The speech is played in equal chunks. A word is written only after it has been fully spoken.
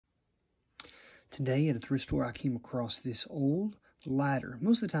Today at a thrift store, I came across this old ladder.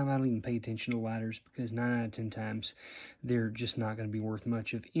 Most of the time, I don't even pay attention to ladders because 9 out of 10 times, they're just not going to be worth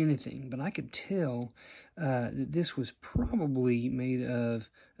much of anything. But I could tell that this was probably made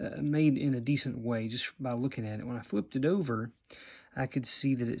in a decent way just by looking at it. When I flipped it over, I could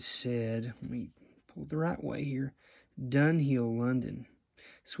see that it said, let me pull it the right way here, Dunhill, London,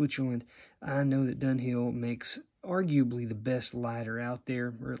 Switzerland. I know that Dunhill makes arguably the best ladder out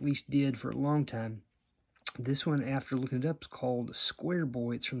there, or at least did for a long time. This one, after looking it up, is called Square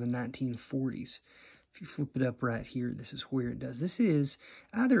Boy. It's from the 1940s. If you flip it up right here, this is where it does. This is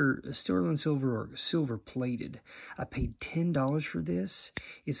either sterling silver or silver plated. I paid $10 for this.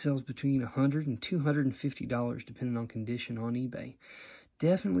 It sells between $100 and $250 depending on condition on eBay.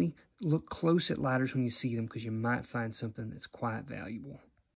 Definitely look close at ladders when you see them because you might find something that's quite valuable.